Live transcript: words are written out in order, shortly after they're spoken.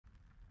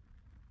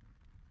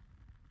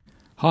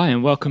Hi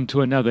and welcome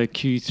to another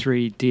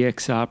Q3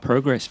 DXR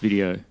progress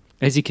video.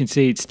 As you can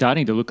see, it's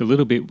starting to look a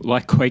little bit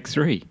like Quake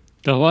 3.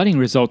 The lighting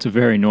results are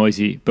very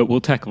noisy, but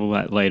we'll tackle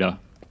that later.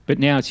 But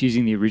now it's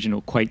using the original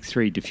Quake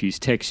 3 diffuse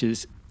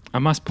textures. I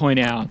must point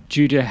out,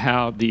 due to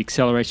how the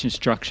acceleration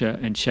structure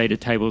and shader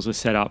tables are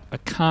set up, I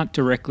can't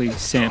directly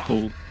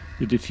sample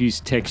the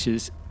diffuse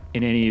textures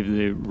in any of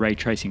the ray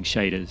tracing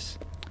shaders.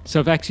 So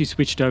I've actually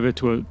switched over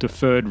to a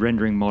deferred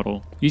rendering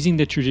model. Using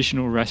the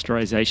traditional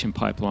rasterization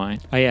pipeline,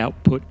 I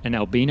output an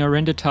albino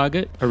render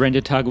target, a render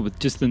target with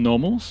just the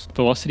normals,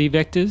 velocity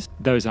vectors,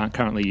 those aren't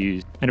currently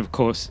used. And of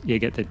course, you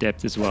get the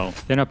depth as well.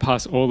 Then I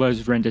pass all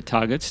those render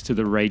targets to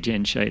the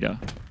RayGen shader.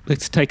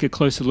 Let's take a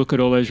closer look at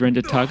all those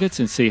render targets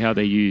and see how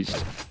they're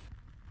used.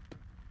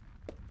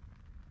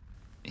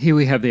 Here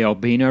we have the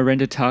albino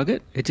render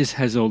target. It just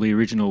has all the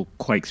original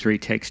Quake 3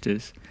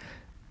 textures.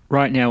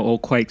 Right now, all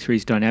Quake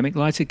 3's dynamic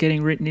lights are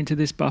getting written into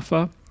this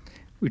buffer,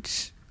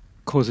 which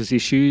causes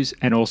issues,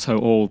 and also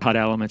all HUD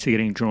elements are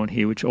getting drawn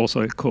here, which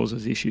also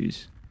causes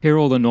issues. Here are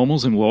all the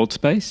normals in world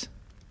space.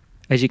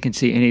 As you can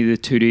see, any of the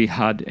 2D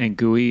HUD and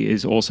GUI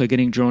is also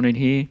getting drawn in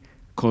here,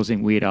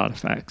 causing weird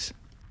artifacts.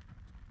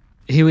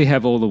 Here we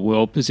have all the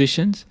world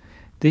positions.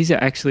 These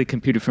are actually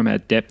computed from our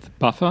depth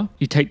buffer.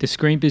 You take the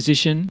screen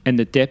position and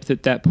the depth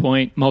at that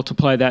point,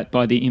 multiply that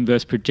by the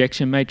inverse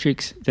projection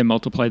matrix, then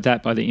multiply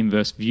that by the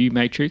inverse view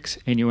matrix,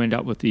 and you end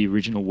up with the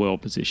original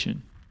world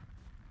position.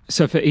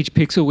 So for each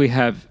pixel we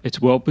have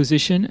its world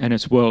position and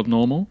its world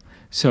normal,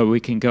 so we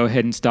can go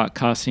ahead and start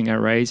casting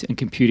our rays and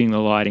computing the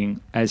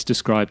lighting as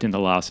described in the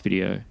last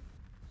video.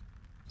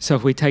 So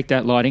if we take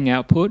that lighting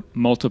output,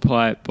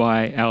 multiply it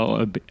by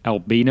our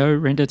albino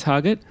render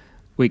target,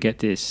 we get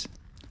this.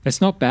 It's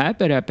not bad,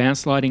 but our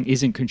bounce lighting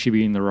isn't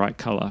contributing the right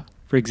color.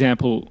 For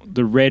example,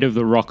 the red of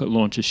the rocket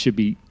launcher should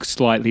be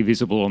slightly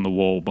visible on the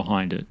wall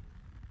behind it.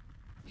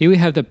 Here we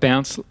have the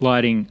bounce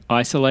lighting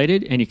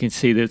isolated, and you can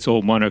see that it's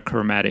all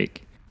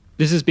monochromatic.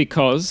 This is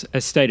because,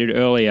 as stated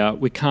earlier,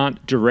 we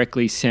can't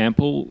directly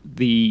sample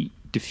the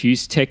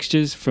diffuse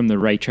textures from the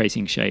ray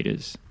tracing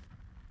shaders.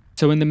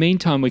 So in the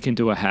meantime, we can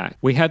do a hack.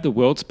 We have the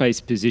world space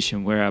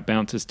position where our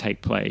bounces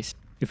take place.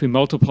 If we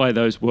multiply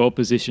those world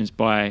positions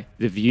by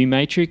the view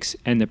matrix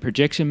and the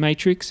projection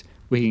matrix,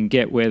 we can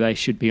get where they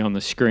should be on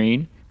the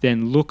screen,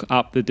 then look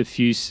up the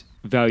diffuse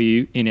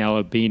value in our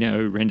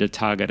albino render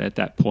target at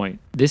that point.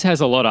 This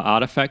has a lot of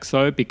artifacts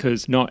though,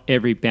 because not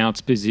every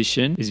bounce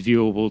position is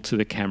viewable to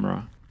the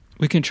camera.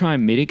 We can try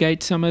and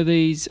mitigate some of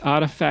these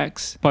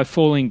artifacts by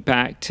falling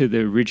back to the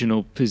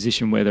original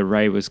position where the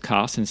ray was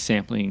cast and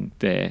sampling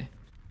there.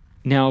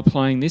 Now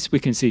applying this, we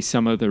can see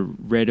some of the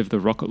red of the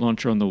rocket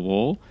launcher on the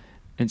wall,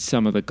 and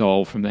some of the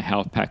gold from the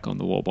health pack on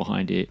the wall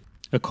behind it.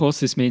 Of course,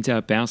 this means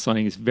our bounce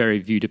lighting is very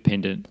view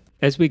dependent.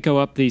 As we go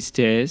up these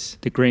stairs,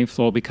 the green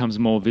floor becomes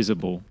more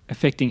visible,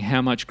 affecting how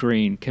much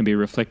green can be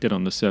reflected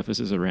on the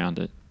surfaces around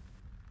it.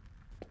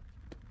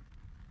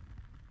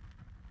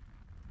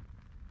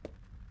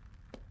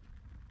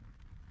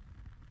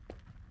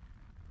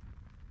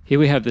 Here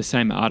we have the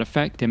same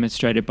artifact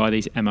demonstrated by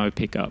these ammo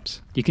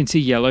pickups. You can see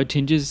yellow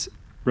tinges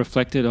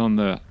reflected on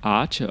the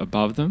arch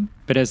above them,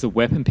 but as the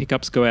weapon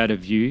pickups go out of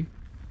view,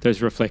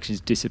 those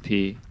reflections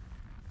disappear.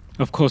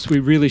 Of course, we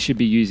really should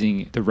be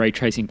using the ray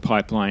tracing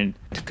pipeline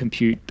to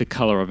compute the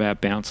color of our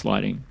bounce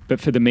lighting, but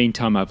for the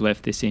meantime I've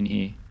left this in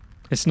here.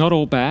 It's not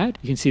all bad.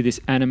 You can see this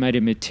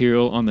animated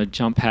material on the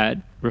jump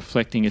pad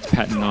reflecting its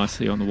pattern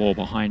nicely on the wall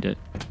behind it.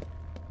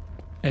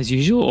 As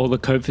usual, all the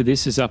code for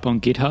this is up on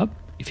GitHub.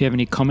 If you have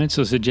any comments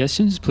or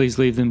suggestions, please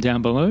leave them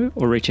down below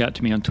or reach out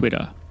to me on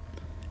Twitter.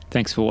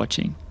 Thanks for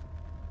watching.